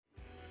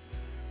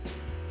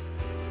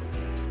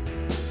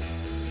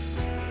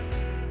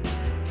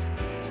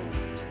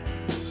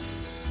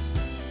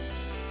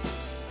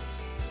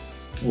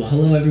Well,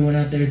 hello everyone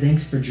out there.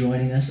 Thanks for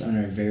joining us on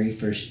our very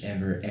first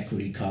ever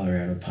Equity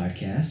Colorado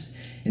podcast.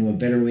 And what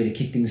better way to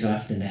kick things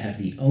off than to have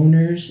the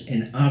owners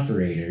and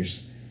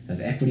operators of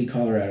Equity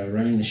Colorado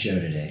running the show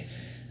today.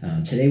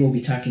 Today we'll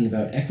be talking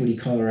about Equity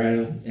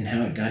Colorado and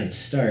how it got its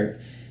start,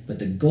 but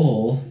the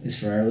goal is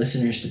for our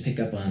listeners to pick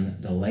up on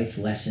the life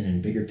lesson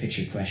and bigger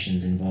picture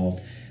questions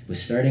involved with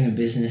starting a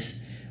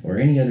business or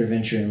any other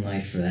venture in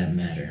life for that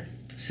matter.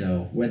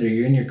 So whether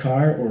you're in your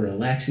car or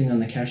relaxing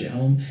on the couch at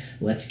home,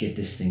 let's get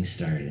this thing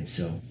started.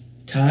 So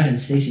Todd and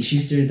Stacey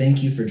Schuster,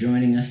 thank you for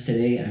joining us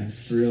today. I'm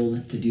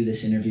thrilled to do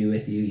this interview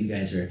with you. You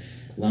guys are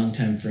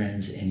longtime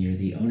friends, and you're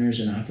the owners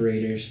and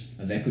operators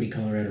of Equity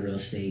Colorado Real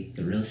Estate,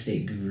 the real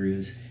estate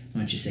gurus.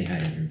 Why don't you say hi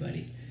to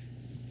everybody?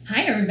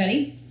 Hi,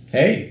 everybody.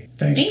 Hey,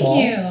 thanks, Thank Paul.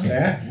 you.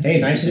 Yeah. Hey,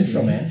 nice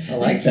intro, man. I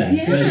like that.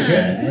 Yeah.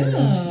 Really good.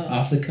 Oh.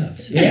 Off the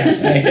cuffs. Yeah.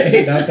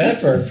 Hey, not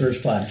bad for our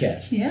first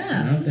podcast.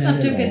 Yeah, Not it's bad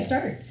off to at a good all.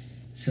 start.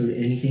 So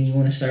anything you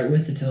want to start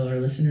with to tell our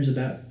listeners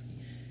about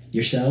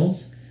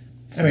yourselves?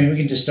 I mean, we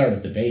can just start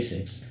with the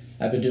basics.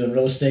 I've been doing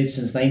real estate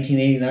since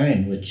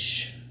 1989,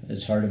 which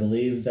is hard to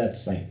believe.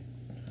 That's like,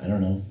 I don't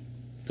know,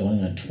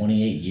 going on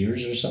 28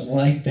 years or something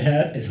like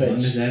that. As long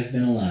as I've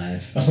been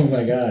alive. Oh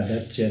my God,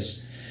 that's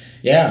just,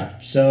 yeah.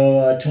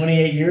 So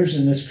 28 years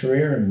in this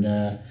career, and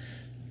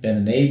been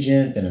an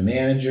agent, been a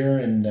manager,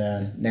 and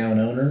now an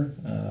owner.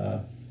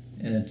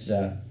 And it's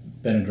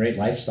been a great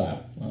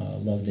lifestyle.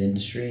 Love the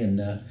industry,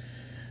 and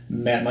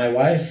met my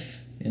wife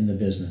in the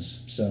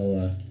business.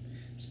 So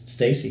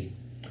Stacey.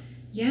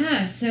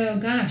 Yeah, so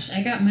gosh,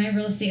 I got my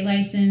real estate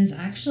license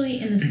actually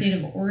in the state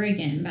of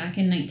Oregon back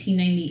in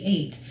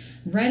 1998.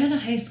 Right out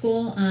of high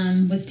school,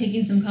 was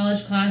taking some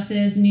college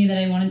classes, knew that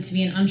I wanted to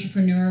be an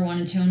entrepreneur,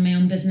 wanted to own my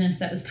own business.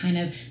 That was kind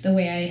of the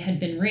way I had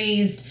been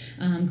raised.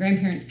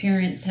 Grandparents,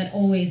 parents had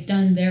always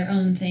done their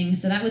own thing,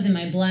 so that was in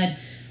my blood.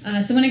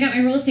 So when I got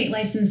my real estate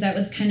license, that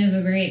was kind of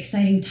a very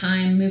exciting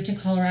time. Moved to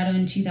Colorado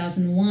in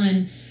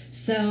 2001.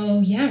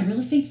 So yeah,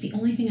 real estate's the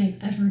only thing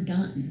I've ever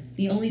done,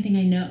 the only thing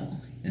I know.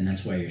 And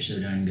that's why you're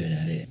so darn good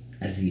at it.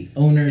 As the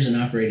owners and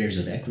operators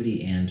of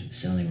Equity and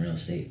selling real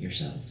estate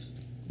yourselves.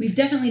 We've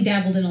definitely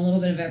dabbled in a little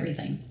bit of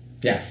everything.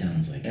 Yeah. It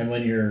sounds like it. And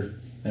when you're,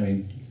 I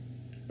mean,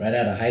 right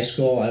out of high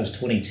school, I was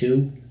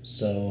 22.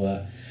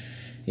 So,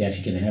 yeah, if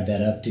you can have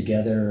that up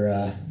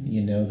together,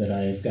 you know that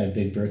I've got a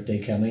big birthday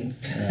coming.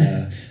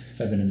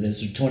 I've been in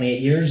business for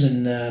 28 years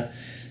and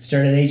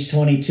started at age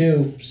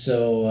 22.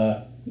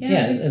 So,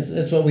 yeah,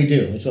 it's what we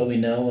do. It's what we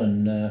know,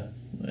 and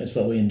it's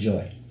what we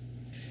enjoy.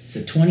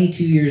 So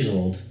 22 years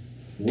old,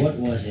 what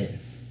was it?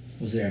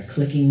 Was there a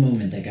clicking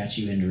moment that got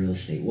you into real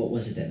estate? What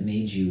was it that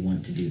made you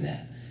want to do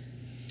that?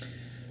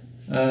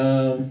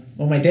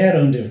 Well, my dad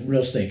owned a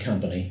real estate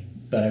company,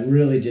 but I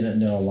really didn't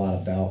know a lot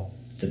about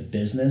the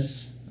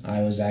business.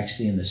 I was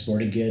actually in the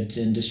sporting goods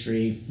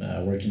industry,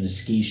 worked in a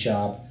ski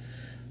shop,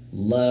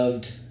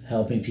 loved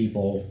helping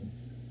people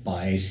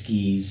buy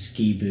skis,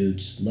 ski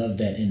boots, loved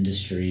that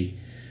industry.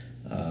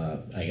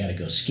 I got to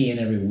go skiing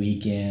every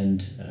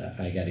weekend.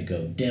 I got to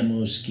go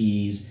demo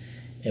skis.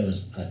 It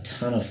was a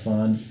ton of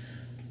fun,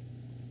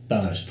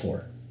 but I was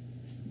poor.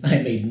 I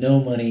made no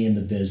money in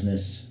the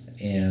business,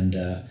 and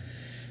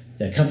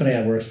the company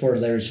I worked for,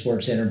 Larry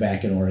Sports Center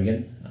back in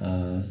Oregon,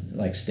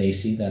 like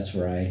Stacey, that's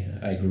where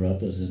I grew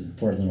up, was in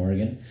Portland,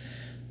 Oregon.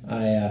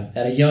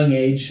 At a young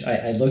age,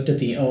 I looked at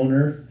the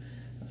owner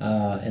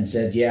and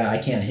said, yeah, I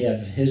can't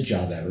have his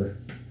job ever.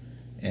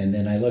 And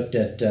then I looked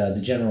at the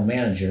general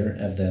manager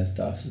of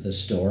the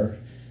store,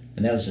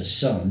 and that was his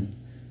son.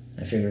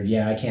 I figured,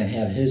 yeah, I can't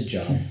have his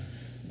job.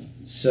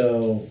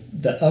 So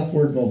the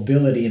upward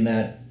mobility in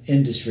that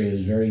industry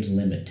was very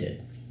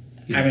limited.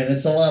 I mean,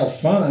 it's a lot of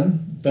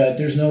fun, but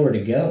there's nowhere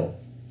to go.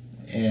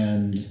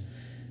 And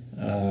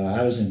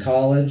I was in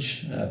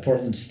college,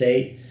 Portland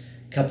State,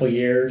 a couple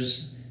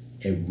years.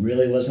 It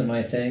really wasn't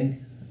my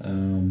thing.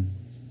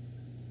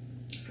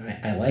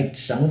 I liked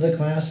some of the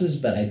classes,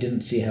 but I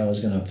didn't see how it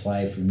was going to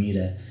apply for me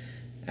to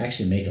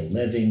actually make a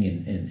living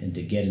and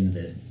to get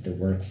into the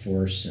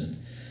workforce. And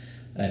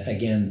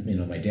again, you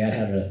know, my dad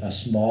had a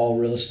small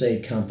real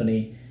estate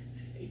company.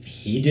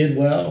 He did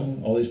well,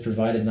 always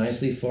provided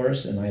nicely for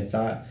us, and I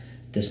thought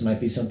this might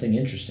be something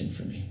interesting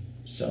for me.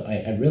 So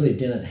I really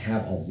didn't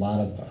have a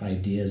lot of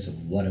ideas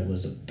of what it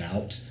was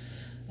about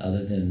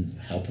other than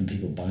helping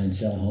people buy and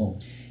sell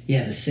homes.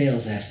 Yeah, the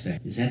sales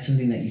aspect. Is that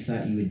something that you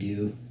thought you would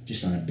do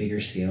just on a bigger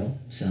scale,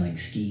 selling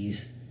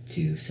skis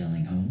to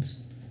selling homes?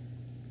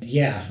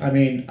 Yeah, I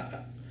mean,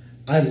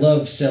 I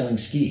love selling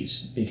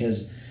skis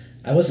because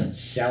I wasn't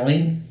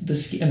selling the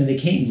ski. I mean, they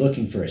came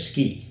looking for a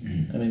ski.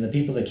 Mm-hmm. I mean, the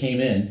people that came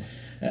in,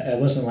 it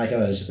wasn't like I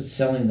was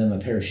selling them a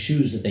pair of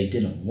shoes that they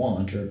didn't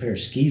want or a pair of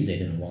skis they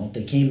didn't want.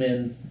 They came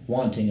in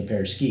wanting a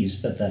pair of skis,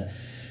 but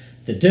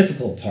the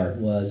difficult part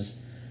was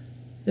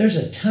there's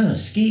a ton of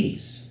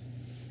skis,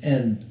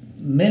 and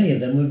many of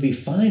them would be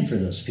fine for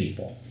those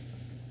people.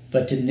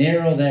 But to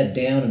narrow that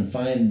down and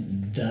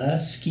find the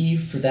ski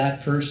for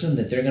that person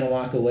that they're going to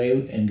walk away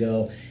and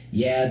go,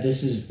 yeah,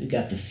 this is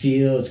got the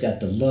feel, it's got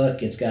the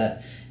look, it's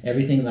got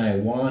everything that I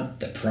want,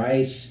 the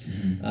price.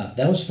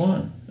 That was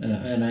fun.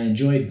 And I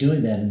enjoyed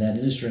doing that in that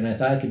industry. And I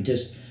thought I could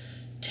just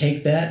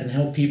take that and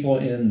help people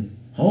in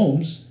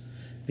homes,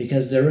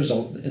 because there was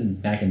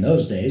back in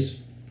those days,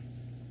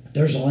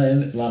 there's a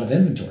lot of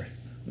inventory.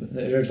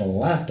 There's a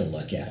lot to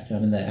look at. I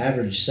mean, the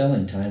average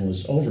selling time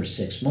was over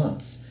 6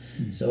 months.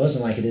 So it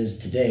wasn't like it is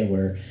today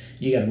where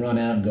you got to run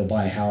out and go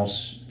buy a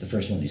house the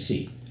first one you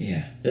see.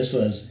 Yeah. This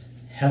was,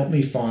 help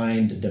me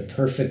find the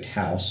perfect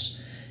house,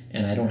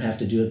 and I don't have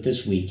to do it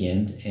this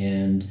weekend,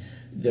 and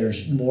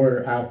there's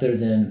more out there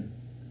than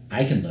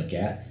I can look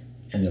at,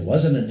 and there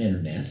wasn't an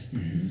internet.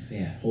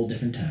 Yeah, whole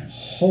different time.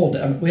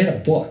 We had a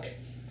book.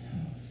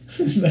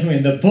 I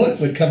mean, the book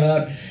would come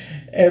out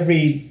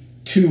every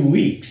 2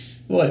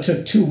 weeks. Well, it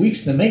took 2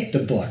 weeks to make the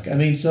book. I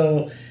mean,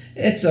 so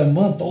it's a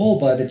month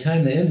old by the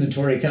time the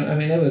inventory comes. I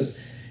mean, it was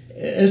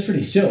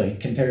pretty silly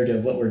compared to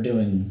what we're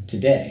doing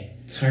today.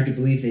 It's hard to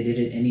believe they did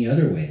it any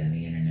other way than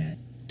the internet.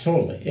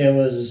 Totally. I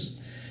was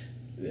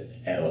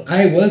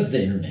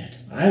the internet.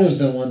 I was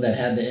the one that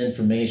had the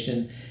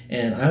information,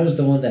 and I was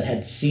the one that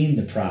had seen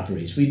the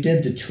properties. We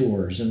did the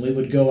tours, and we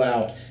would go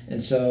out,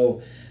 and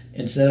so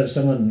instead of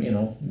someone,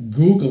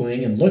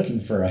 Googling and looking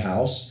for a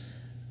house,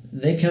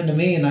 they come to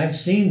me, and I've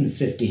seen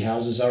 50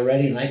 houses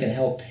already, and I can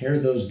help pare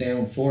those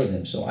down for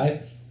them. So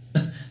I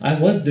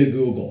was the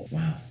Google.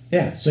 Wow.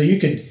 Yeah, so you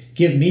could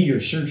give me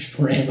your search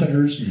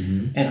parameters,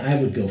 and I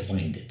would go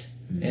find it.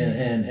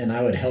 And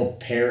I would help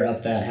pair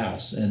up that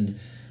house. And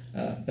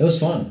it was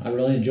fun. I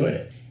really enjoyed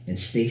it. And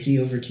Stacey,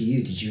 over to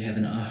you. Did you have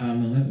an aha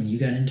moment when you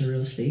got into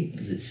real estate?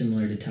 Was it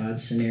similar to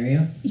Todd's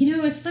scenario?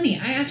 It was funny.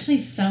 I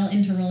actually fell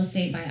into real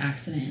estate by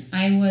accident.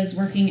 I was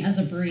working as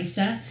a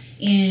barista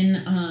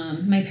in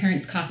my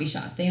parents' coffee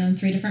shop. They own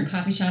 3 different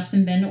coffee shops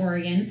in Bend,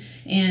 Oregon,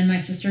 and my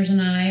sisters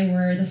and I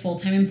were the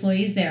full-time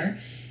employees there.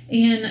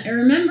 And I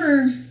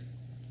remember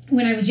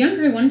when I was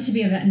younger, I wanted to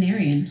be a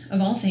veterinarian, of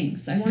all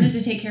things. I wanted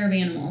to take care of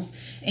animals.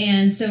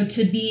 And so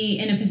to be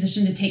in a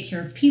position to take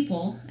care of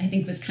people, I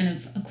think was kind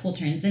of a cool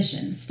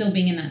transition, still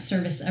being in that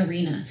service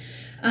arena.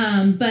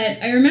 But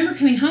I remember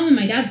coming home and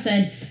my dad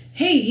said,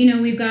 hey,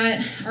 we've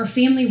got our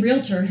family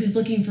realtor who's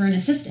looking for an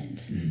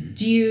assistant.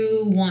 Do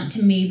you want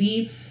to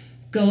maybe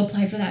go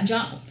apply for that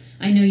job?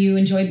 I know you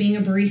enjoy being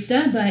a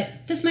barista,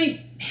 but this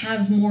might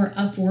have more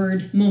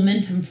upward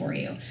momentum for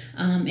you.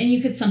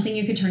 And something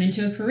you could turn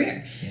into a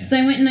career. Yeah. So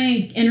I went and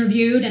I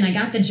interviewed and I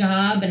got the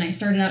job, and I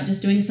started out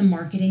just doing some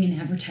marketing and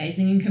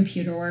advertising and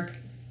computer work,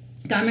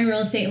 got my real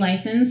estate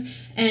license,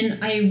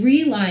 and I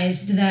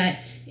realized that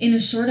in a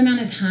short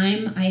amount of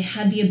time, I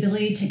had the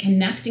ability to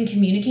connect and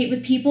communicate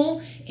with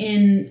people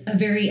in a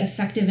very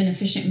effective and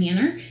efficient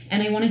manner,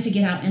 and I wanted to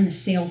get out in the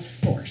sales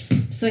force.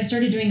 So I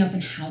started doing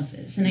open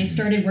houses, and I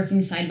started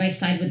working side by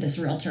side with this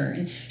realtor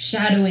and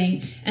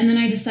shadowing, and then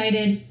I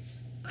decided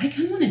I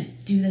kind of want to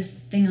do this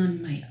thing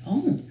on my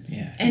own.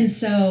 Yeah. And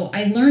so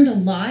I learned a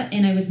lot,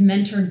 and I was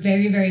mentored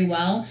very, very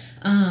well,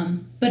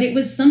 but it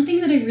was something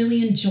that I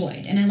really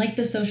enjoyed, and I liked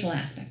the social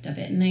aspect of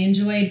it, and I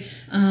enjoyed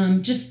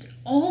just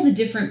all the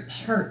different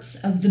parts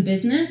of the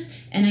business,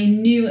 and I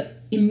knew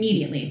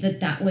immediately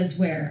that was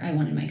where I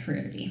wanted my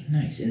career to be.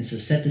 Nice. And so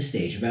set the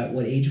stage. About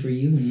what age were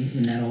you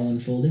when that all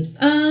unfolded?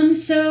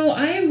 So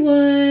I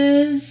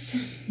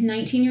was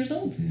 19 years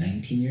old.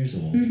 19 years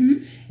old.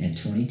 And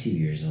 22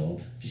 years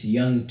old. Just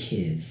young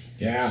kids.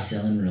 Yeah.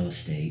 Selling real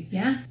estate.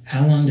 Yeah.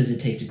 How long does it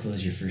take to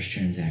close your first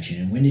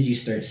transaction? And when did you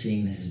start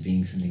seeing this as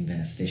being something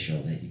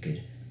beneficial that you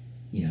could,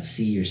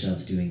 see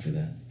yourselves doing for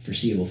the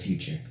foreseeable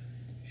future?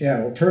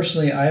 Yeah, well,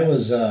 personally, I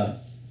was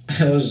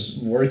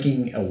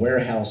working a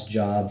warehouse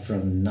job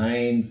from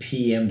 9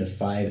 p.m. to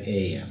 5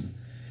 a.m.,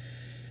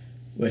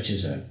 which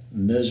is a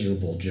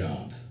miserable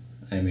job.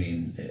 I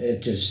mean, it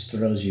just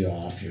throws you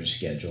off your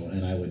schedule.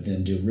 And I would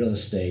then do real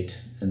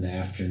estate in the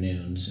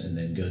afternoons and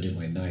then go do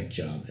my night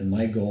job. And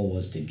my goal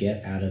was to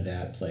get out of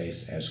that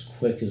place as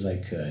quick as I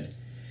could.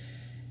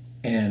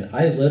 And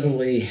I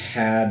literally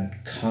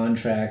had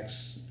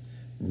contracts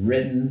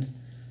written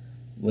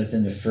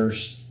within the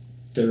first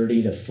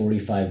 30 to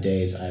 45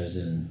 days I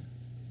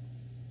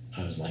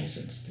was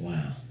licensed.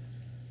 Wow.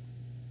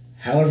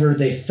 However,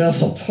 they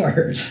fell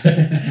apart.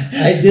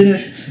 I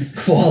didn't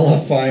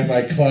qualify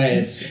my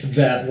clients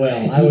that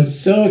well. I was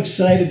so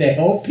excited to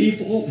help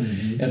people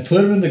and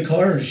put them in the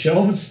car and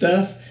show them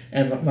stuff.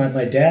 And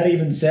my dad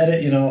even said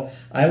it,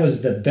 I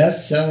was the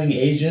best selling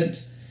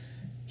agent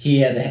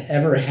he had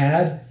ever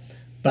had,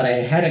 but I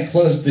hadn't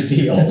closed the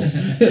deals.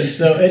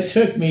 So it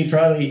took me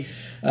probably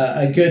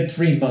a good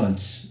 3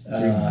 months.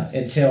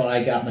 Until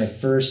I got my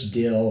first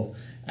deal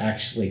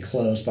actually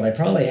closed. But I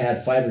probably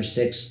had 5 or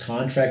 6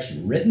 contracts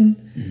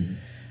written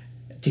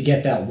to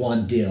get that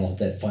one deal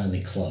that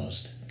finally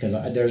closed. Because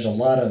there's a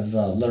lot of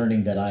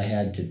learning that I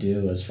had to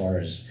do as far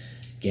as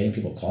getting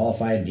people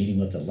qualified, meeting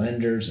with the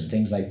lenders and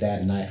things like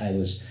that. And I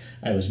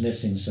was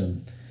missing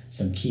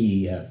some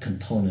key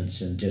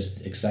components, and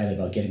just excited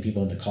about getting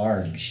people in the car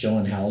and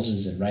showing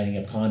houses and writing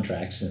up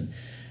contracts, and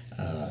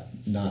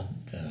not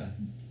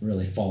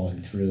really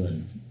following through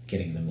and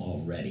getting them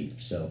all ready.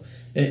 So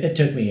it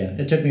took me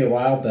a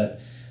while,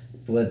 but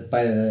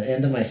by the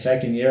end of my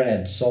second year, I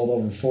had sold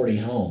over 40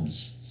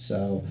 homes.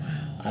 So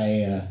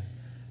wow.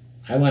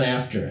 I went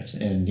after it,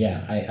 and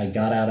I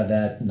got out of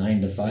that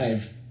 9 to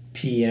 5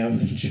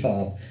 p.m.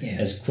 job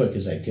as quick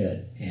as I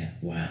could. Yeah,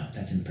 wow,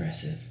 that's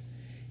impressive.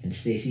 And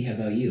Stacey, how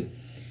about you?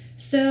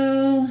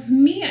 So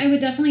me, I would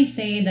definitely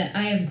say that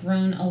I have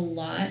grown a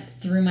lot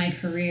through my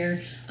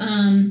career.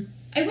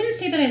 I wouldn't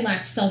say that I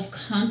lacked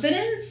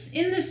self-confidence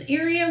in this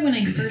area when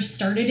I first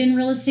started in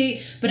real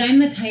estate, but I'm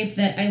the type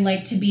that I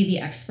like to be the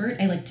expert.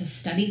 I like to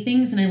study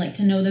things, and I like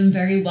to know them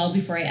very well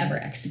before I ever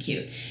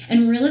execute.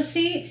 And real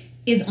estate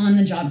is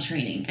on-the-job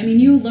training. I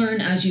mean, you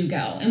learn as you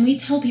go. And we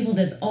tell people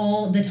this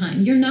all the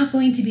time. You're not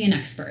going to be an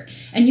expert.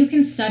 And you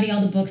can study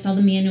all the books, all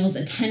the manuals,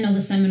 attend all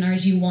the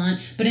seminars you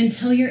want, but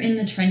until you're in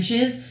the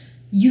trenches,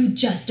 you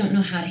just don't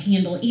know how to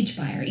handle each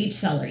buyer, each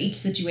seller, each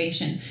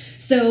situation.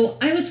 So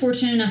I was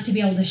fortunate enough to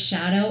be able to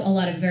shadow a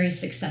lot of very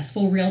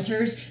successful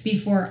realtors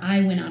before I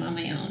went out on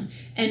my own.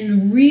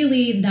 And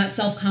really that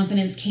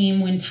self-confidence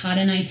came when Todd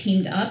and I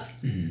teamed up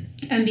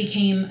and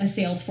became a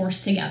sales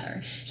force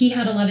together. He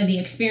had a lot of the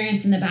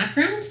experience in the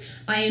background.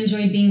 I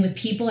enjoyed being with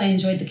people. I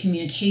enjoyed the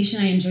communication.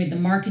 I enjoyed the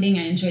marketing.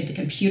 I enjoyed the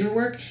computer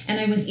work. And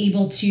I was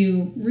able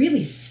to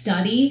really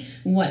study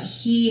what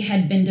he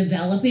had been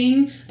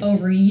developing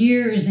over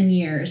years and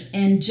years.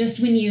 And just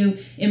when you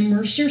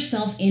immerse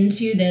yourself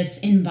into this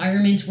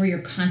environment where you're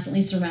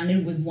constantly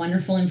surrounded with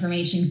wonderful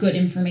information,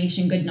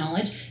 good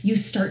knowledge, you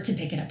start to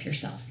pick it up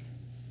yourself.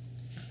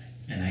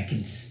 And I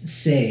can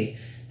say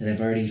that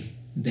I've already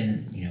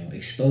been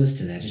exposed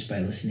to that just by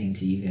listening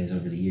to you guys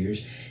over the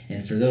years.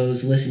 And for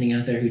those listening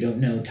out there who don't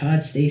know,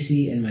 Todd,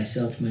 Stacey, and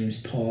myself, my name is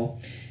Paul,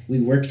 we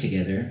work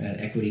together at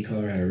Equity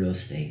Colorado Real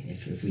Estate,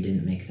 if we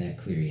didn't make that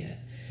clear yet.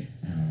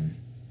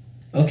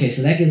 Okay,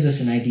 so that gives us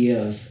an idea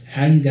of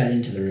how you got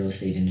into the real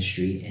estate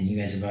industry, and you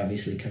guys have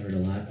obviously covered a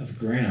lot of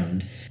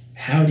ground.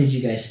 How did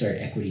you guys start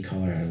Equity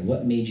Colorado?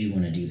 What made you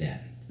want to do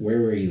that?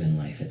 Where were you in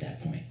life at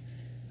that point?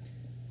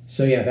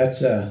 So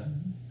that's a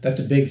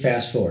big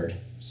fast forward.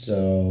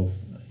 So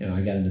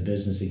I got into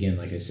business again,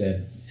 like I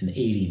said, in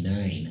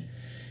 '89,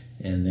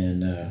 and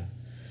then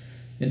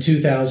in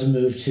 2000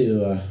 moved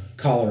to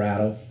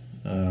Colorado,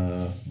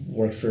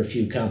 worked for a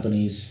few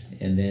companies,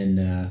 and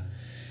then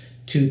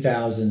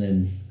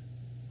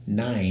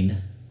 2009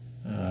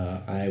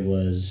 I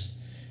was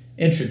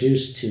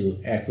introduced to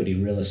equity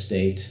real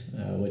estate,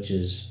 which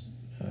is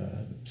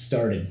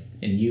started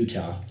in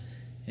Utah,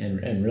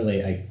 and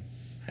really I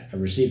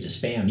received a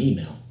spam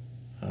email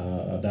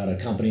about a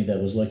company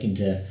that was looking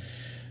to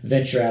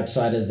venture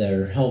outside of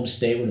their home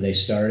state where they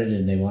started,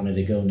 and they wanted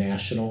to go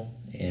national.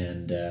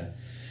 And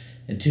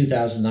in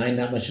 2009,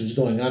 not much was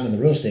going on in the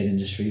real estate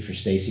industry for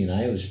Stacey and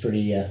I. It was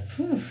pretty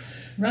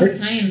rough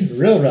times.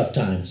 Real rough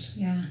times.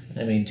 Yeah.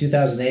 I mean,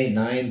 2008,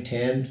 9,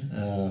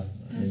 10.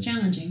 It was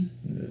challenging.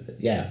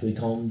 Yeah, we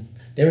call them.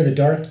 They were the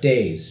dark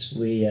days.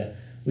 We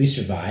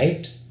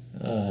survived.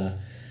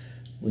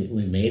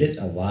 We made it.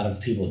 A lot of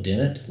people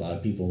didn't. A lot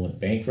of people went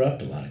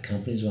bankrupt. A lot of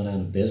companies went out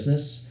of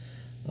business.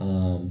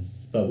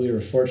 But we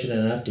were fortunate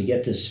enough to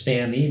get this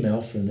spam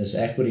email from this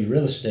equity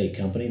real estate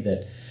company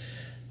that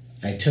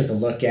I took a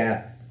look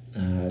at.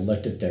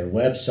 Looked at their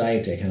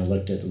website. I kind of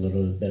looked at a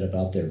little bit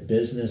about their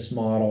business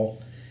model,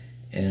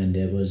 and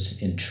it was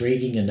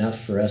intriguing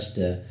enough for us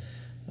to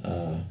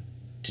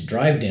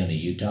drive down to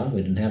Utah.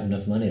 We didn't have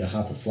enough money to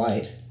hop a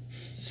flight,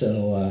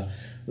 so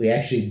we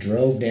actually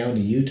drove down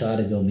to Utah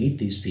to go meet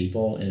these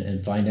people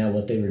and find out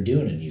what they were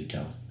doing in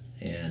Utah,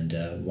 and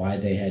why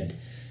they had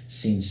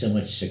seen so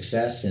much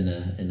success in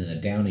a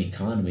down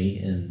economy.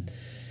 And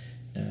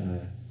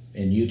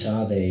in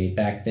Utah,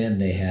 back then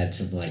they had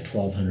something like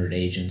 1,200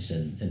 agents,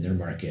 and their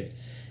market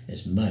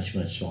is much,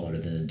 much smaller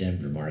than the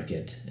Denver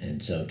market.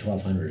 And so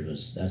 1,200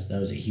 that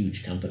was a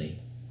huge company.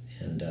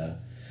 And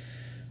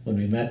when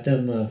we met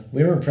them,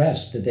 we were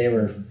impressed that they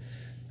were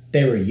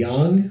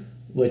young,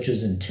 which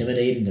was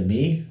intimidating to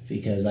me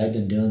because I'd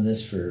been doing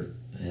this for,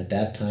 at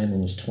that time,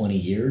 almost 20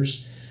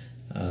 years.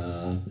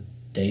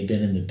 They'd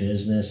been in the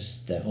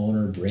business. The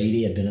owner,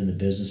 Brady, had been in the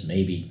business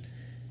maybe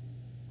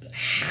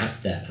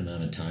half that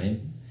amount of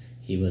time.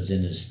 He was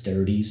in his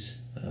 30s,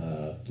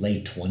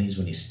 late 20s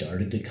when he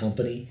started the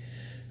company.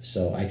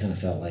 So I kind of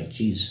felt like,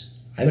 geez,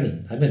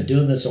 I've been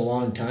doing this a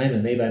long time,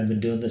 and maybe I've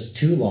been doing this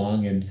too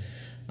long, and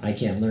I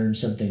can't learn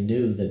something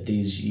new that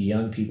these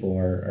young people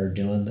are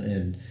doing.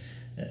 And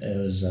it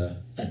was a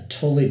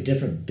totally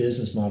different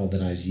business model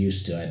than I was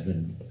used to. I'd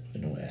been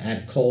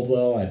at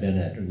Coldwell, I've been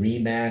at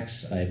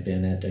Remax, I've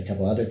been at a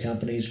couple other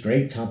companies,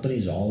 great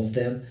companies, all of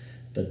them.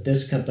 But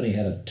this company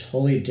had a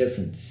totally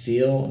different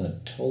feel and a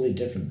totally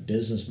different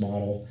business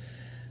model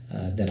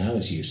than I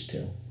was used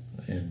to.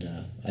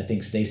 And I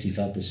think Stacey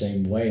felt the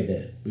same way,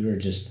 that we were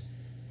just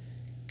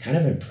kind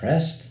of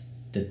impressed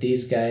that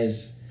these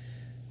guys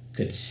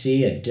could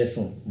see a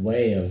different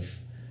way of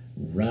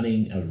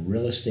running a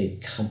real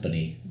estate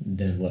company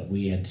than what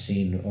we had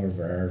seen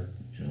over our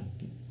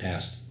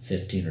past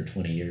 15 or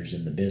 20 years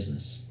in the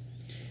business.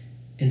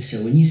 And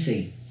so when you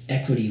say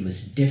equity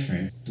was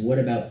different, what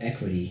about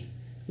equity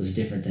was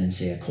different than,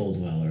 say, a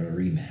Coldwell or a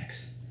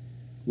Remax?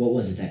 What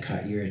was it that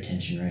caught your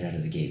attention right out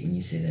of the gate when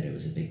you say that it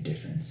was a big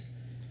difference?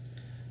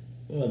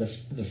 Well,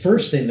 the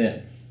first thing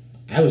that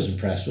I was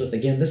impressed with,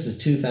 again, this is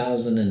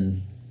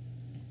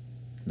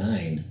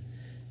 2009,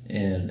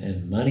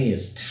 and money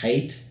is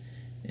tight,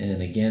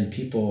 and again,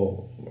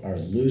 people are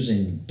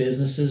losing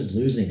businesses,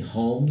 losing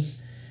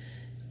homes,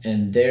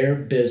 and their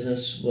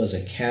business was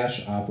a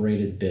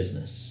cash-operated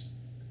business.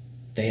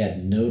 They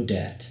had no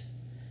debt,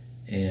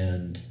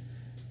 and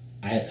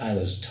I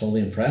was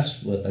totally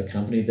impressed with a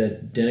company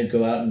that didn't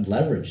go out and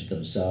leverage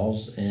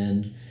themselves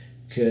and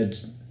could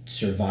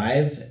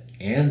survive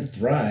and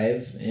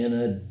thrive in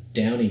a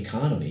down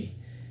economy.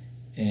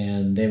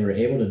 And they were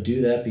able to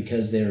do that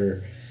because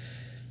they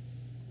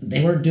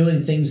weren't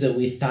doing things that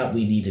we thought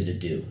we needed to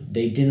do.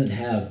 They didn't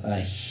have a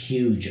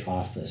huge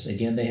office.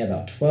 Again, they had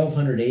about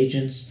 1,200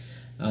 agents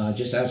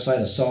just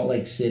outside of Salt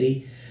Lake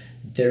City.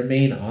 Their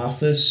main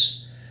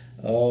office,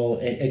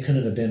 it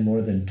couldn't have been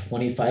more than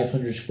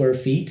 2,500 square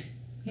feet.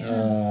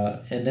 Yeah.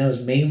 And that was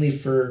mainly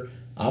for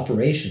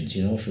operations,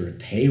 for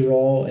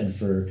payroll and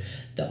for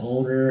the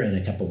owner and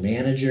a couple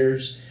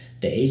managers.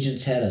 The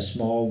agents had a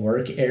small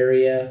work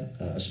area,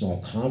 a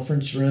small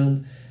conference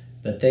room,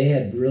 but they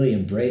had really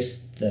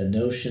embraced the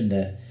notion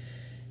that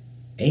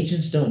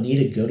agents don't need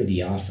to go to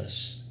the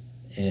office.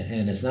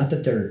 And it's not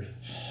that they're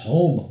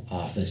home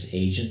office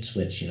agents,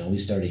 which, we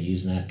started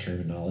using that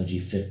terminology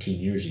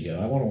 15 years ago.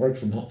 I want to work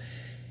from home.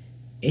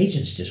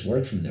 Agents just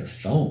work from their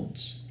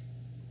phones.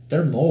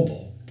 They're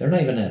mobile. They're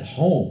not even at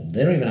home.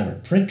 They don't even have a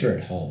printer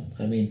at home.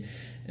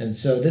 And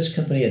so this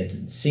company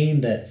had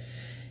seen that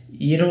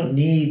you don't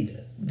need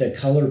the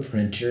color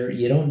printer.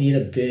 You don't need a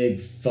big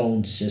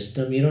phone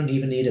system. You don't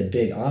even need a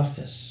big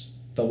office.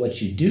 But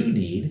what you do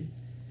need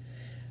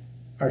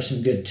are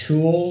some good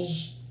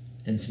tools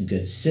and some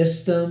good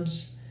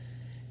systems,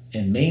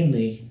 and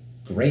mainly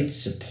great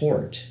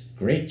support,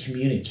 great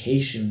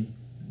communication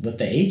with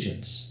the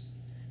agents.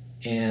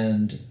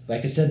 And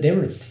like I said, they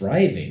were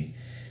thriving,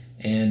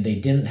 and they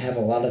didn't have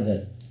a lot of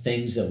the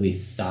things that we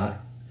thought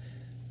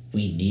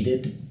we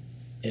needed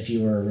if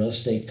you were a real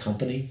estate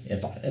company.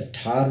 If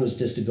Todd was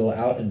just to go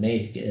out and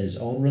make his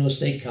own real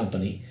estate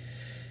company,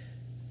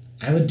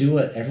 I would do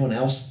what everyone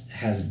else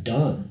has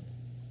done,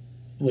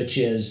 which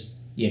is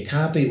you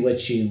copy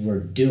what you were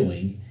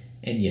doing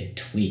and you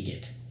tweak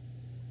it.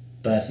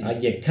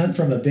 But you come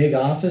from a big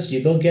office,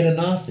 you go get an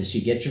office,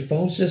 you get your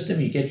phone system,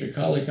 you get your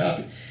color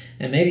copy,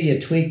 and maybe you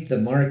tweak the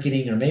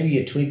marketing, or maybe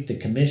you tweak the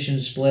commission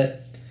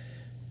split.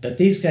 But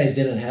these guys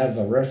didn't have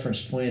a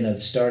reference point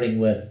of starting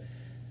with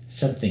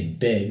something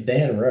big. They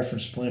had a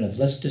reference point of,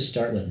 let's just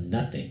start with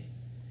nothing.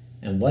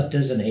 And what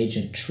does an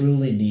agent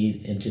truly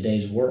need in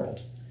today's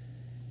world?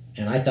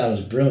 And I thought it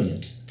was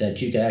brilliant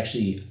that you could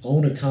actually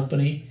own a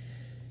company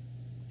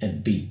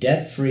and be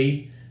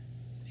debt-free.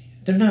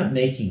 They're not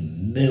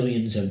making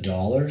millions of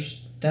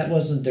dollars. That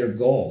wasn't their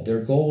goal.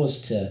 Their goal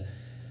was to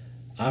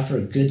offer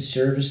a good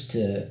service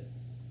to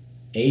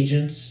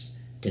agents,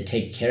 to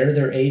take care of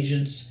their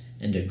agents,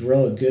 and to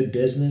grow a good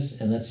business,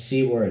 and let's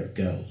see where it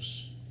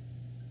goes.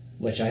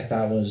 Which I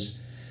thought was,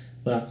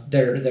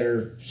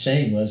 their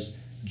saying was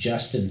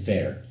just and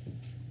fair.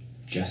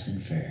 Just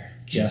and fair.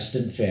 Just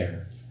and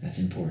fair. That's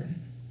important.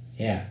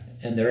 Yeah,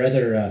 and their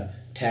other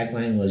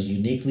tagline was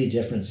uniquely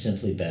different,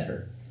 simply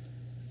better.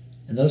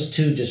 And those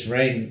two just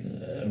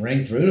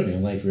rang through to me.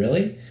 I'm like,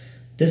 really?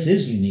 This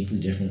is uniquely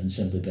different and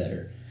simply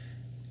better.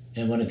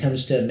 And when it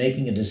comes to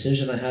making a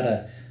decision on how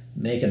to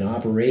make an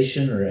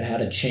operation or how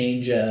to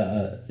change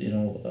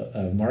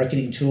a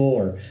marketing tool,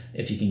 or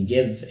if you can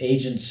give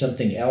agents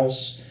something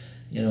else,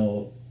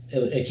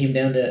 it came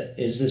down to,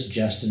 is this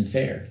just and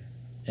fair?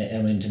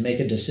 To make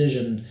a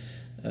decision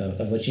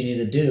of what you need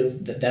to do,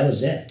 that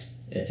was it.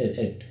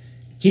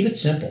 Keep it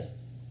simple.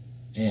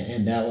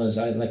 And that was,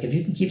 if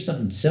you can keep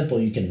something simple,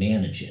 you can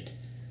manage it.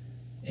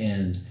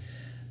 And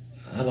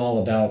I'm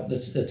all about,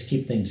 let's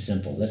keep things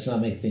simple. Let's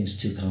not make things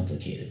too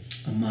complicated.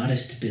 A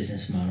modest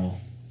business model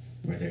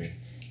where they're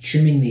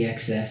trimming the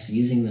excess,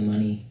 using the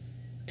money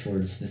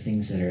towards the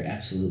things that are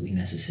absolutely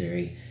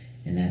necessary.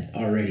 And that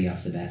already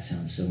off the bat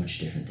sounds so much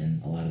different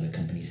than a lot of the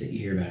companies that you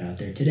hear about out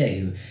there today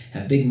who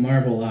have big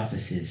marble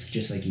offices,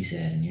 just like you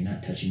said, and you're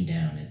not touching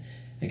down. And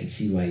I could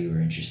see why you were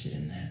interested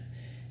in that.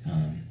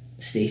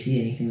 Stacey,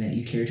 anything that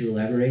you care to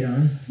elaborate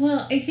on?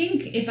 Well, I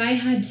think if I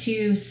had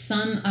to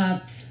sum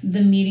up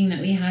the meeting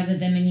that we had with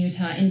them in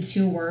Utah in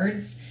 2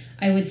 words,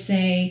 I would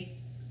say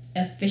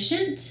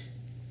efficient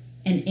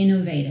and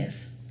innovative.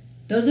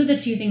 Those are the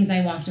 2 things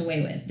I walked away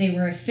with. They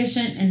were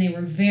efficient and they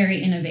were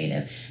very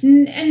innovative.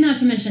 And not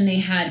to mention they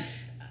had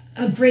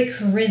a great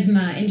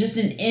charisma and just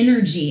an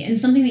energy and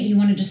something that you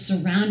wanted to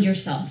surround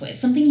yourself with,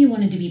 something you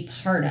wanted to be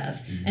part of.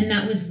 Mm-hmm. And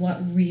that was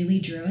what really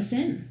drew us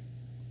in.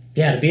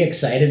 Yeah, to be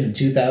excited in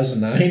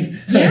 2009.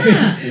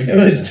 Yeah. It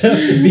was tough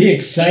to be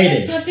excited. It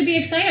was tough to be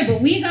excited,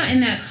 but we got in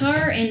that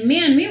car and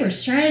man, we were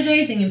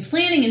strategizing and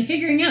planning and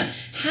figuring out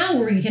how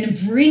were we going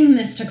to bring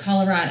this to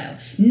Colorado.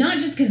 Not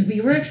just because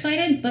we were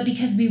excited, but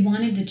because we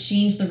wanted to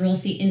change the real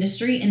estate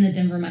industry in the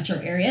Denver metro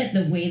area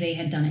the way they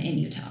had done it in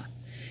Utah.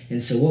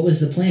 And so what was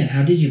the plan?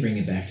 How did you bring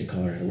it back to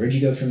Colorado? Where'd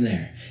you go from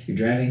there? You're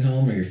driving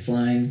home or you're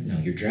flying? No,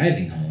 you're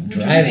driving home.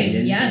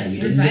 Driving. Yes,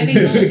 you we're didn't- driving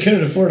We home.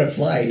 couldn't afford a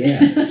flight.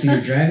 Yeah. So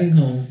you're driving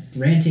home,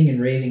 ranting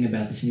and raving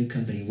about this new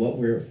company. What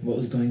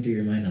was going through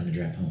your mind on the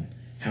drive home?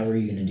 How were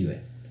you going to do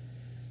it?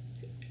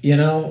 You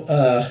know,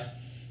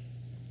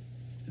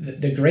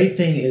 the great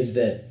thing is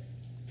that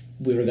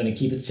we were going to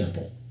keep it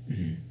simple.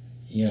 Mm-hmm.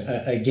 You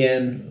know,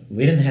 again,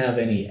 we didn't have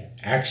any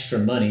extra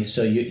money,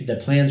 so the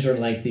plans were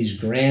like these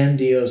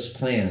grandiose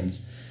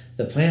plans.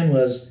 The plan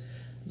was,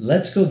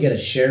 let's go get a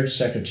shared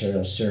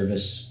secretarial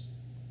service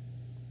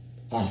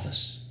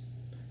office.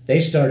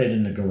 They started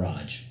in a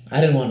garage. I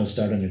didn't want to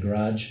start in a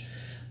garage.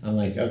 I'm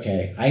like,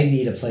 okay, I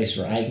need a place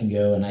where I can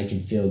go and I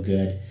can feel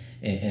good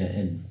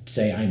and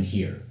say I'm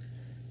here.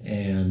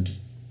 And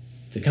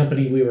the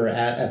company we were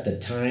at the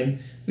time,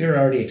 we were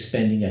already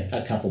expending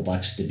a couple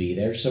bucks to be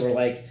there. So we're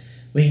like,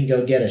 we can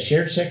go get a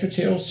shared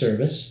secretarial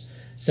service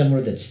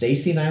somewhere that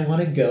Stacey and I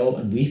want to go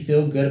and we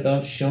feel good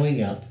about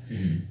showing up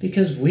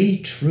because we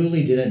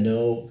truly didn't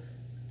know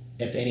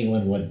if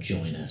anyone would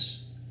join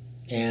us.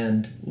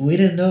 And we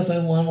didn't know if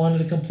anyone wanted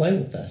to come play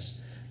with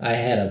us. I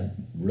had a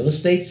real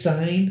estate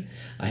sign.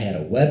 I had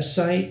a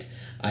website.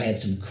 I had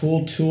some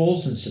cool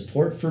tools and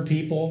support for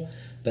people.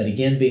 But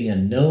again, being a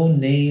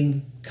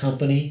no-name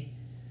company,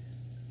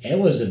 it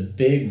was a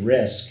big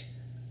risk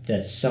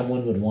that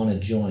someone would want to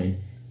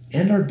join.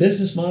 And our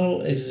business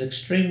model is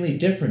extremely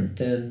different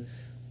than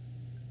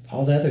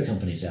all the other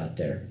companies out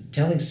there.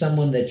 Telling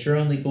someone that you're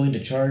only going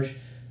to charge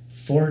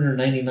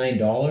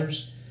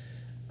 $499,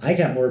 I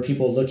got more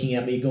people looking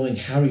at me going,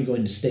 how are you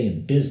going to stay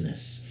in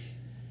business?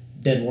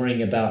 Than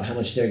worrying about how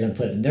much they're going to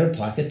put in their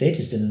pocket. They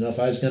just didn't know if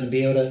I was going to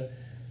be able to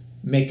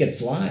make it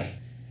fly.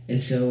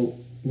 And so,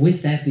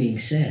 with that being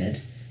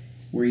said,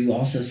 were you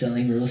also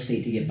selling real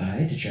estate to get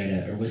by to try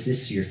to, or was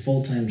this your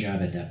full-time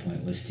job at that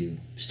point, was to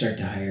start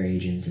to hire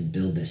agents and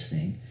build this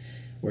thing?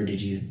 Or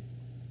did you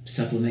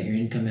supplement your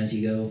income as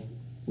you go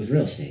with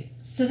real estate?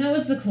 So that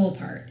was the cool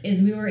part,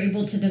 is we were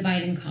able to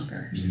divide and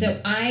conquer. Mm-hmm.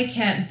 So I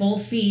kept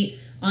both feet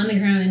on the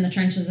ground in the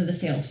trenches of the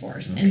sales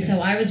force. Okay. And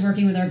so I was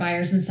working with our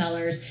buyers and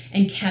sellers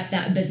and kept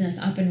that business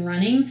up and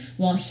running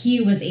while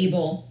he was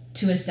able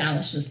to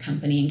establish this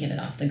company and get it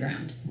off the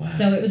ground. Wow.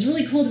 So it was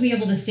really cool to be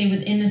able to stay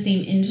within the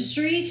same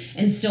industry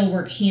and still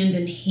work hand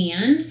in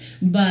hand,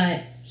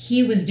 but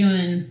he was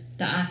doing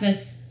the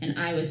office and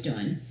I was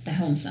doing the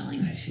home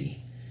selling. I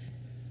see.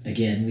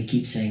 Again, we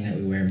keep saying that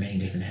we wear many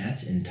different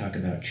hats and talk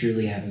about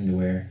truly having to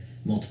wear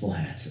multiple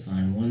hats.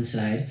 On one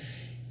side,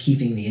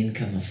 keeping the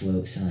income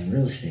afloat selling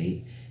real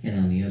estate, and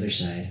on the other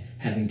side,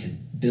 having to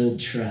build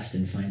trust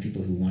and find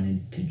people who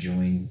wanted to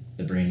join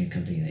the brand new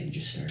company that you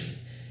just started.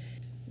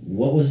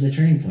 What was the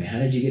turning point? How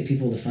did you get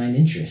people to find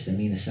interest? I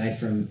mean, aside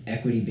from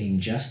equity being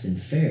just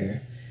and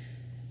fair,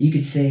 you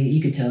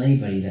could tell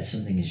anybody that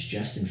something is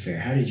just and fair.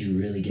 How did you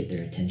really get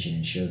their attention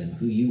and show them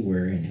who you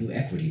were and who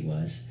equity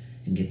was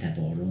and get that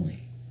ball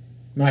rolling?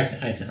 No,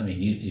 I mean,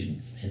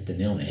 you hit the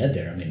nail on the head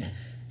there. I mean,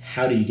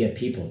 how do you get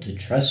people to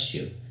trust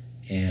you?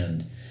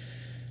 And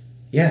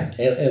yeah,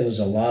 it was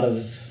a lot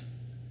of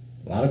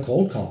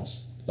cold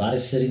calls, a lot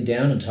of sitting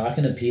down and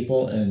talking to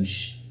people and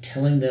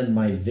telling them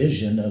my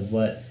vision of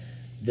what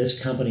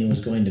this company was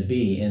going to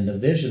be. And the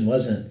vision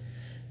wasn't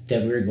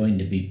that we were going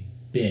to be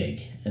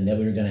big and that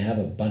we were going to have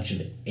a bunch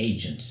of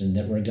agents and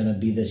that we're going to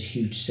be this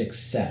huge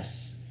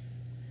success.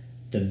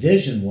 The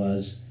vision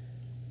was,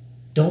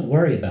 don't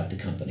worry about the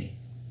company.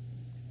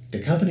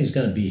 The company's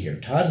going to be here.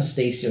 Todd and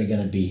Stacey are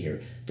going to be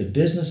here. The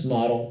business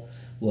model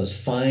was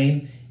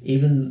fine.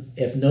 Even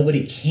if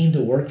nobody came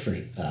to work for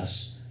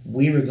us,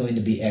 we were going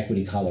to be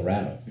Equity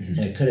Colorado. Mm-hmm. And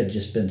it could have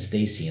just been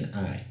Stacey and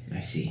I. I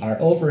see. Our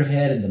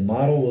overhead and the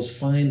model was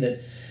fine,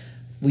 that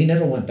we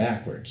never went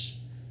backwards.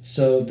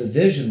 So the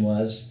vision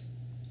was,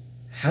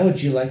 how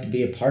would you like to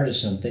be a part of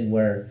something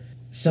where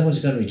someone's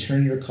going to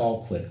return your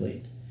call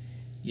quickly?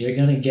 You're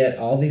going to get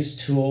all these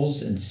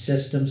tools and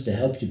systems to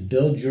help you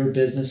build your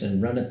business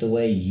and run it the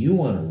way you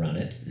want to run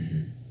it.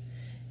 Mm-hmm.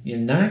 You're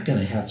not going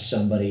to have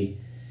somebody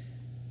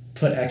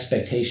put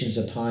expectations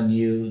upon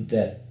you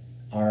that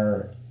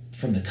are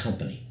from the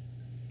company.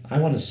 I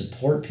want to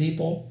support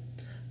people.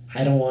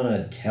 I don't want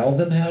to tell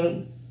them how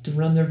to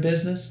run their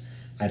business.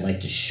 I'd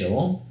like to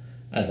show them.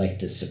 I'd like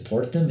to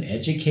support them,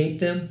 educate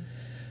them.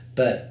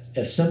 But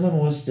if someone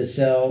wants to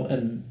sell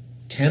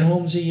 10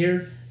 homes a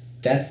year,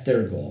 that's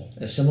their goal.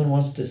 If someone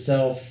wants to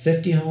sell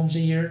 50 homes a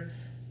year,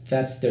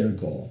 that's their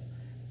goal.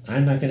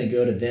 I'm not going to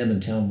go to them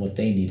and tell them what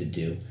they need to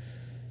do.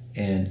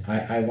 And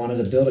I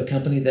wanted to build a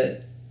company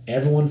that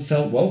everyone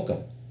felt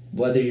welcome.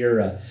 Whether you're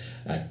a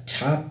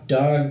top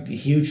dog,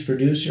 huge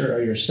producer,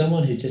 or you're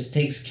someone who just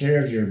takes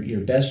care of your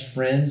best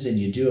friends and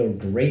you do a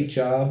great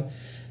job,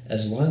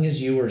 as long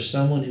as you are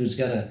someone who's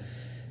going to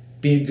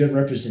be a good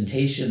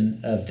representation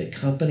of the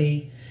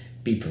company,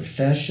 be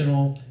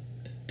professional,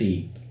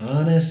 be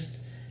honest,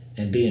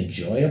 and be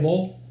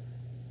enjoyable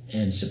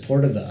and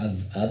supportive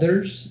of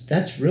others.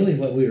 That's really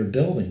what we were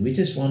building. We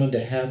just wanted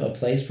to have a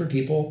place where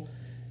people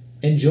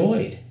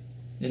enjoy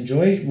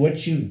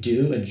what you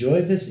do,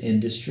 enjoy this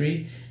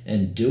industry,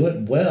 and do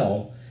it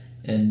well,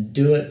 and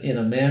do it in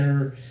a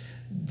manner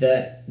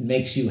that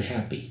makes you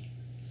happy.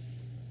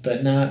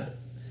 But not,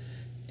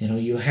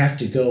 you have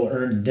to go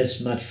earn this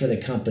much for the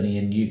company,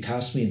 and you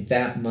cost me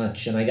that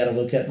much, and I got to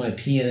look at my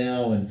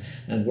P&L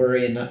and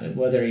worry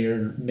whether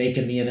you're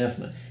making me enough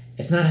money.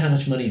 It's not how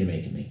much money you're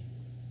making me.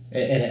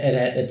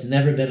 It's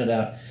never been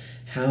about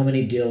how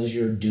many deals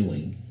you're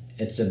doing.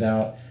 It's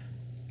about,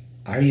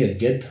 are you a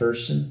good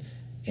person,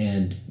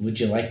 and would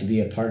you like to be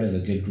a part of a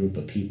good group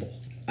of people?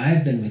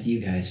 I've been with you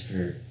guys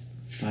for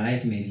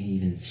 5, maybe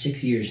even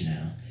 6 years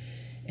now,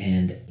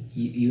 and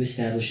you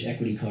established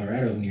Equity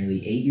Colorado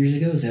nearly 8 years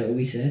ago. Is that what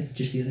we said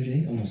just the other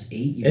day? Almost 8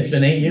 years. It's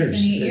been 8 years.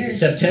 It's been 8 years.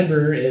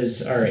 September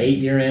is our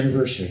 8-year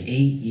anniversary. 8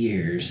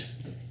 years.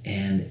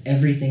 And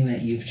everything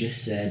that you've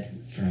just said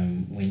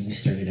from when you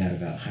started out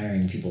about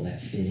hiring people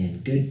that fit in,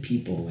 good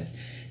people with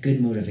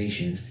good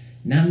motivations,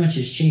 not much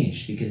has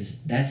changed,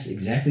 because that's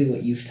exactly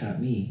what you've taught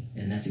me,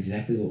 and that's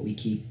exactly what we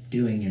keep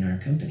doing in our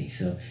company.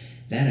 So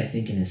that, I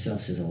think, in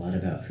itself says a lot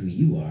about who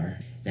you are,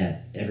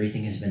 that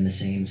everything has been the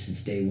same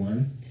since day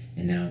one,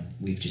 and now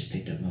we've just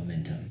picked up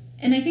momentum.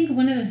 And I think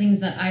one of the things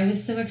that I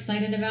was so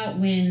excited about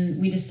when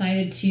we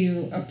decided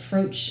to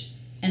approach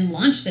and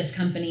launch this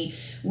company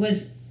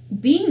was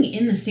being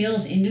in the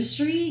sales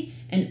industry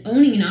and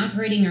owning and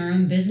operating our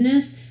own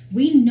business.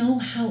 We know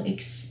how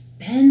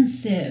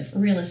expensive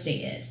real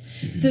estate is.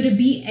 Mm-hmm. So to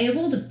be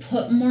able to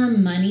put more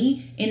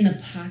money in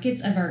the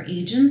pockets of our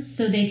agents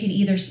so they could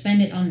either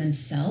spend it on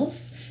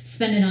themselves,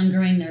 spend it on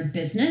growing their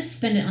business,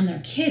 spend it on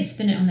their kids,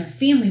 spend it on their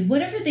family,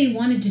 whatever they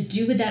wanted to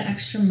do with that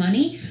extra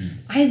money, mm-hmm.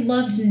 I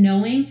loved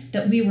knowing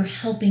that we were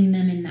helping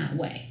them in that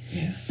way.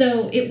 Yeah.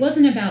 So it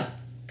wasn't about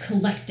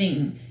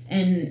collecting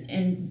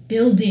and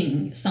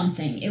building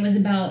something. It was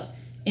about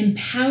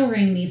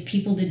empowering these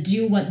people to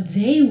do what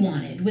they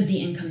wanted with the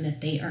income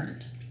that they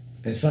earned.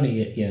 It's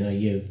funny,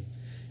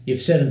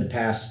 you've said in the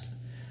past,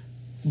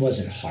 was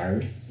it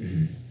hard?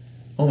 Mm-hmm.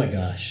 Oh my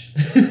gosh.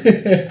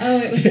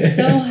 Oh, it was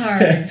so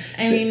hard.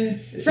 I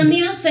mean, from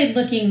the outside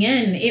looking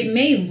in, it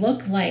may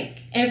look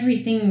like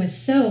everything was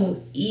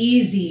so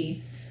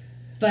easy,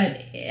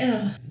 but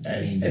the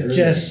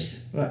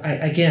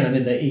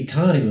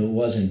economy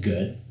wasn't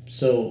good.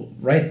 So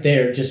right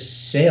there,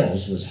 just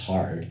sales was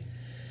hard.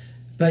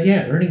 But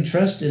yeah, earning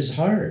trust is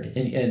hard,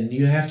 and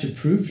you have to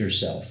prove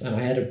yourself. And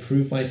I had to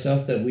prove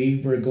myself that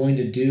we were going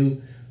to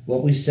do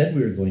what we said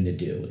we were going to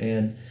do.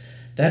 And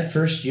that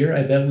first year,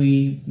 I bet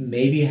we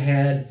maybe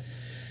had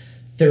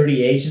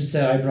 30 agents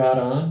that I brought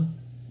on,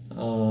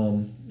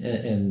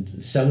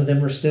 and some of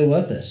them are still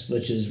with us,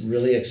 which is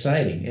really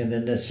exciting. And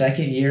then the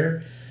second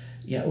year,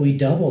 we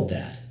doubled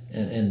that,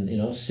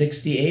 and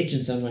 60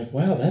 agents. I'm like,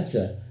 wow, that's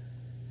a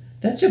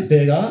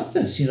big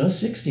office,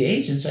 60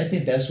 agents. I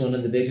think that's one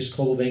of the biggest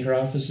Coldwell Banker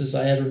offices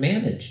I ever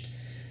managed.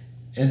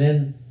 And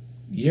then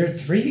year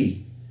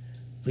 3,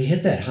 we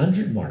hit that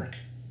 100 mark.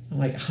 I'm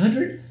like,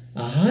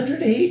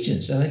 100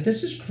 agents. I'm like,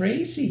 this is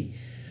crazy.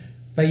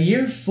 By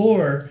year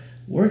 4,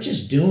 we're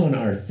just doing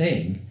our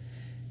thing.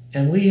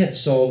 And we had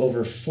sold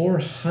over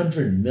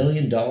 $400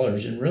 million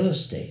in real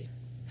estate.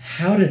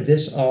 How did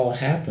this all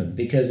happen?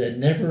 Because it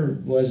never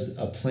was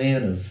a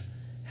plan of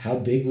how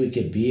big we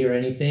could be or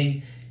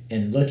anything.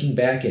 And looking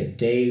back at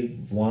day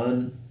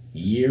 1,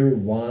 year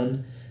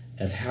 1,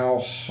 of how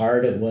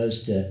hard it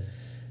was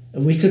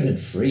we could have been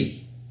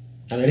free.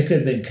 I mean, it could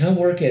have been, come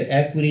work at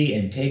Equity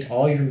and take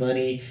all your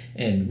money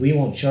and we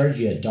won't charge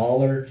you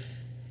 $1.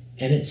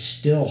 And it's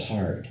still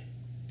hard,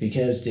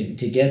 because to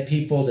get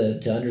people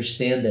to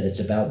understand that it's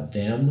about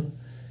them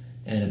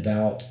and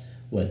about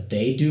what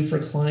they do for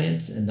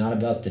clients and not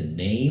about the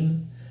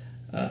name,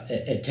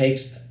 it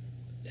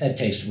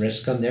takes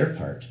risk on their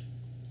part.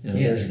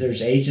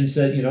 There's agents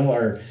that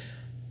are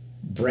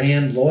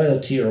brand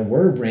loyalty, or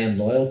were brand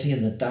loyalty,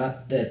 and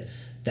thought that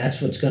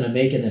that's what's going to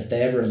make it. And if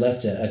they ever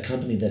left a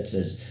company that's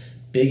as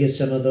big as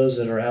some of those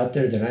that are out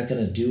there, they're not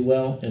going to do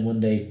well. And when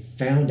they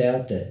found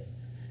out that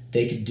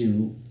they could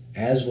do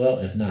as well,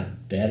 if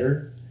not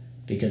better,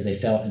 because they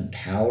felt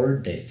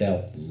empowered, they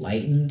felt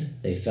lightened,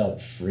 they felt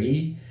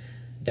free,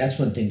 that's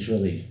when things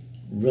really,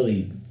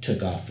 really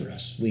took off for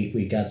us.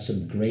 We got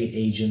some great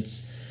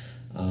agents.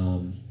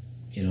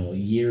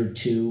 Year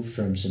 2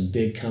 from some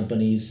big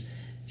companies,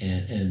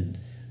 and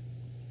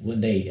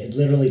when they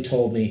literally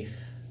told me,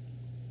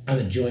 I'm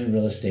enjoying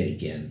real estate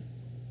again,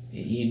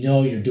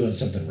 you're doing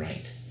something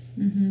right.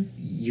 Mm-hmm.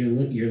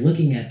 You're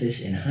looking at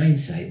this in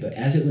hindsight, but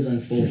as it was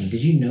unfolding,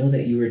 did you know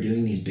that you were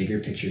doing these bigger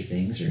picture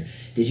things, or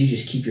did you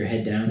just keep your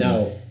head down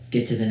No. and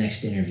get to the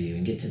next interview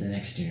and get to the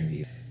next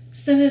interview?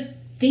 So the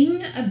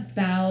thing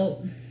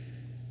about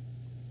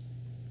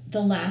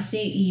the last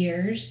 8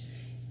 years,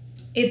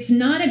 it's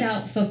not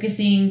about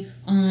focusing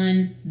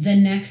on the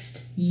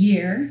next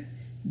year,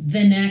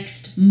 the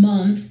next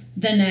month,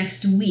 the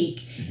next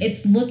week.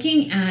 It's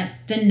looking at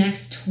the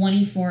next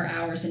 24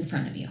 hours in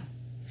front of you.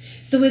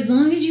 So as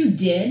long as you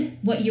did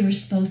what you were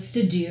supposed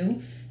to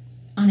do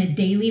on a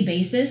daily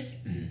basis,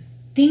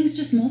 things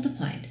just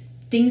multiplied.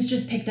 Things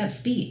just picked up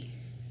speed.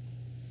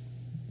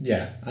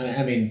 Yeah.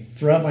 I mean,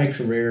 throughout my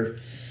career,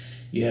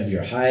 you have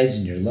your highs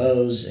and your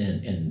lows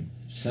and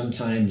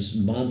sometimes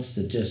months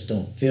that just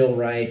don't feel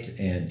right,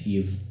 and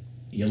you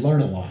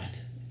learn a lot.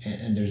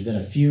 And there's been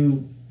a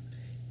few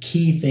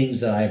key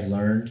things that I've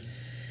learned,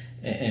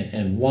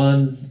 and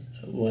one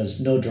was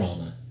no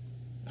drama.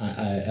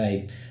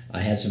 I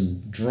had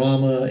some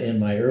drama in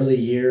my early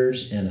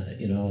years, and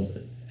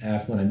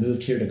after when I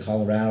moved here to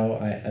Colorado,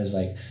 I was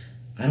like,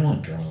 I don't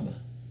want drama.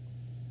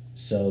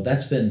 So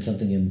that's been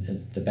something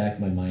in the back of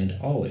my mind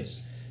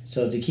always.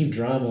 So to keep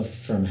drama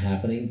from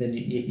happening, then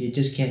you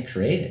just can't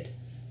create it.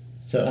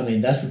 So I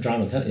mean, that's what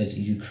drama is.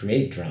 You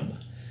create drama.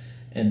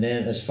 And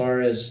then as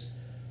far as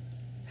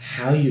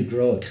how you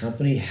grow a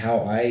company, how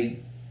I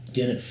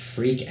didn't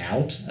freak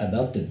out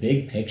about the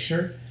big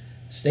picture,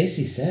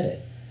 Stacey said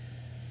it.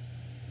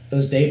 It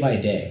was day by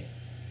day.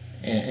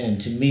 And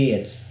to me,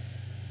 it's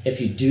if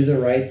you do the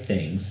right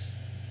things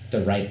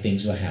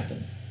will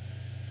happen.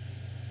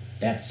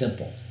 That's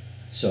simple.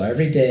 So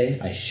every day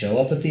I show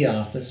up at the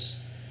office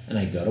and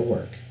I go to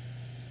work.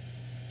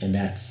 And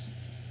that's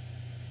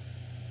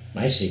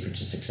my secret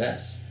to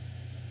success.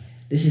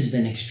 This has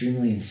been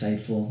extremely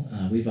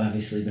insightful. We've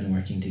obviously been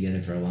working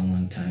together for a long,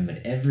 long time,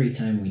 but every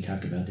time we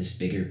talk about this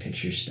bigger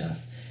picture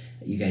stuff,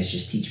 you guys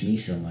just teach me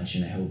so much,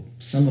 and I hope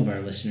some of our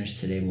listeners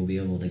today will be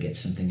able to get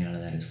something out of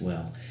that as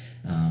well.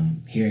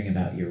 Hearing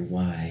about your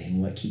why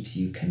and what keeps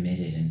you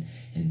committed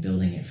and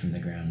building it from the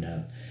ground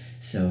up.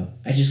 So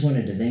I just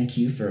wanted to thank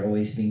you for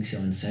always being so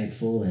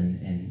insightful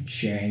and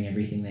sharing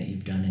everything that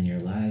you've done in your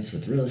lives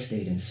with real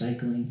estate and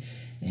cycling.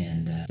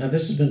 And now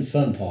this has been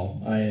fun,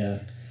 Paul.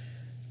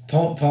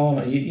 Paul,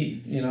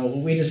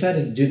 we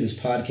decided to do this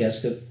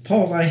podcast because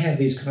Paul and I have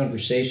these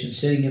conversations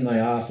sitting in my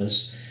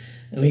office,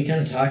 and we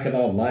kind of talk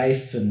about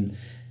life and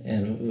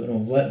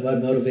what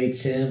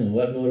motivates him and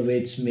what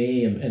motivates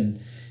me, and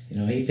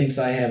he thinks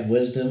I have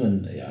wisdom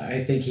and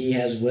I think he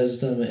has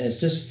wisdom, and it's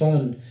just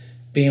fun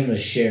being able to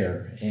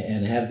share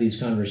and have these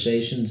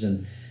conversations,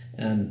 and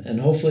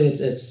hopefully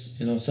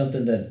it's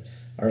something that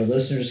our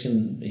listeners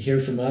can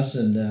hear from us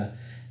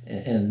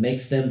and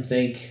makes them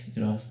think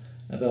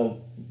about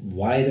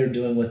why they're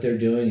doing what they're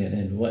doing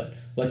and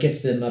what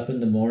gets them up in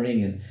the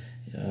morning,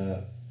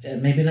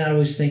 and maybe not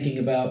always thinking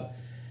about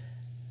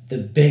the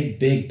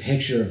big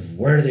picture of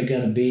where they're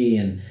going to be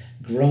and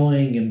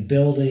growing and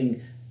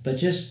building, but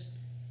just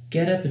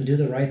get up and do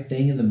the right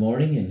thing in the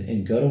morning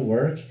and go to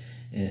work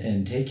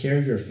and take care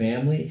of your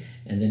family,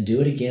 and then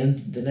do it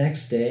again the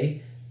next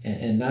day,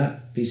 and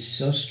not be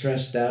so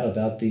stressed out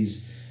about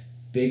these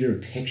bigger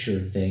picture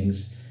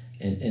things,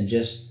 and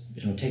just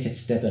take it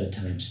step at a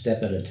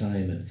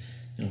time.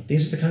 And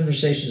these are the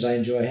conversations I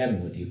enjoy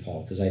having with you,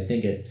 Paul, because I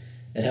think it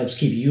helps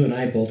keep you and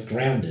I both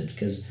grounded,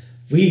 because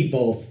we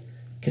both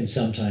can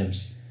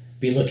sometimes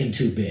be looking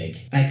too big.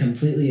 I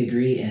completely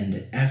agree,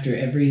 and after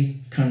every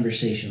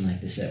conversation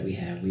like this that we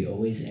have, we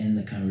always end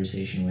the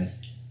conversation with,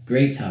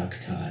 "Great talk,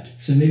 Todd."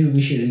 So maybe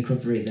we should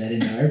incorporate that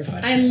into our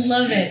podcast. I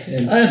love it.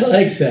 And I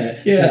like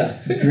that. Yeah.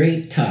 So,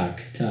 great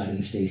talk, Todd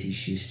and Stacey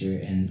Schuster,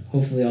 and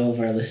hopefully all of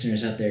our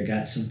listeners out there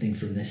got something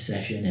from this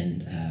session,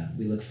 and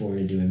we look forward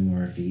to doing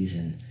more of these,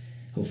 and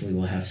hopefully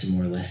we'll have some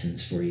more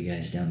lessons for you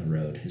guys down the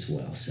road as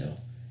well. So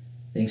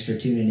thanks for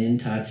tuning in,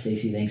 Todd,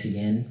 Stacey. Thanks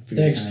again for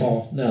your time. Thanks,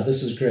 Paul. No,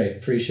 this is great.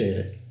 Appreciate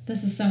it.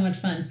 This is so much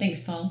fun.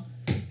 Thanks, Paul.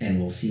 And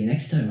we'll see you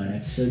next time on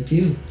episode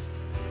 2.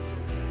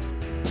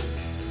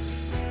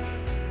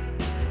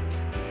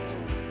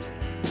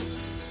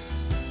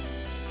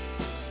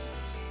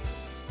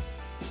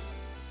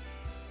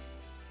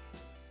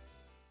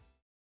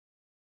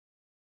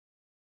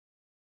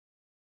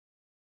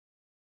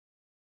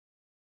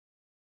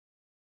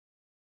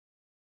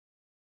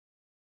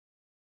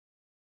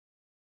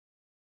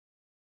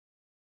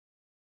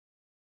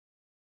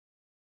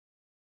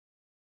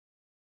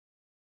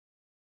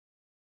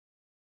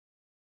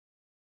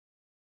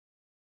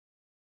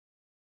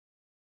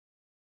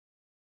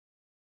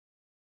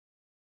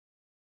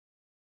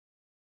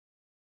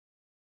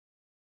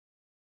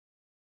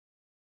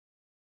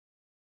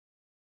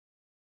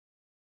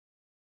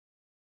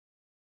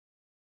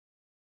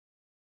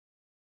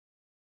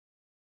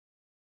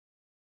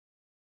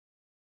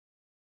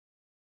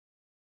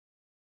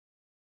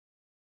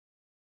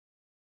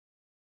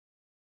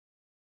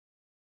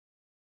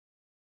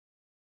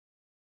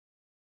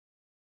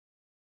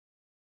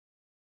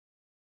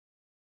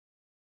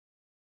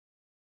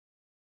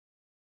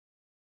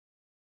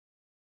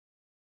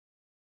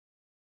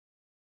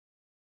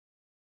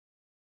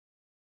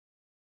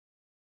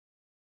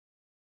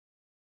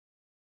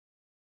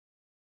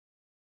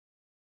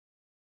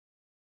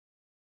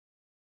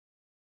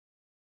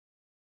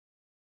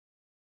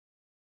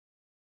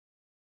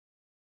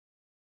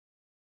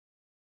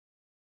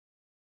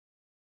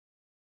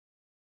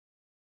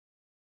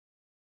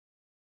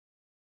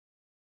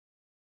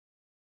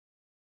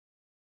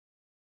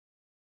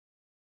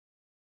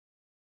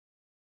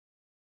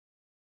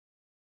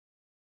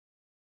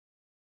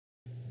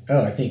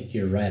 Oh, I think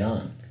you're right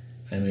on.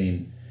 I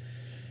mean,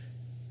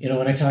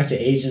 when I talk to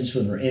agents,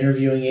 when we're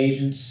interviewing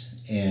agents,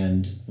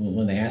 and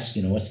when they ask,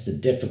 what's the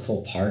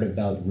difficult part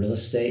about real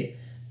estate,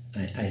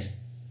 it's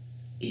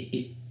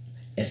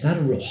not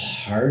a real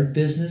hard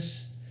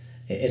business.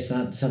 It's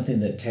not something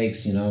that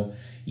takes,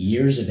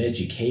 years of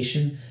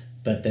education,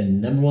 but the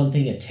number one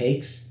thing it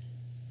takes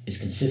is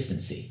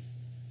consistency.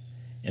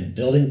 And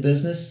building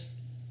business,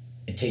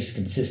 it takes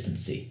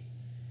consistency.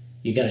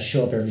 You got to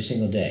show up every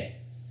single day.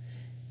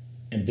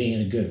 And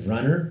being a good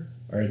runner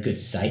or a good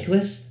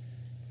cyclist,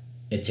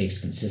 it takes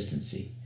consistency.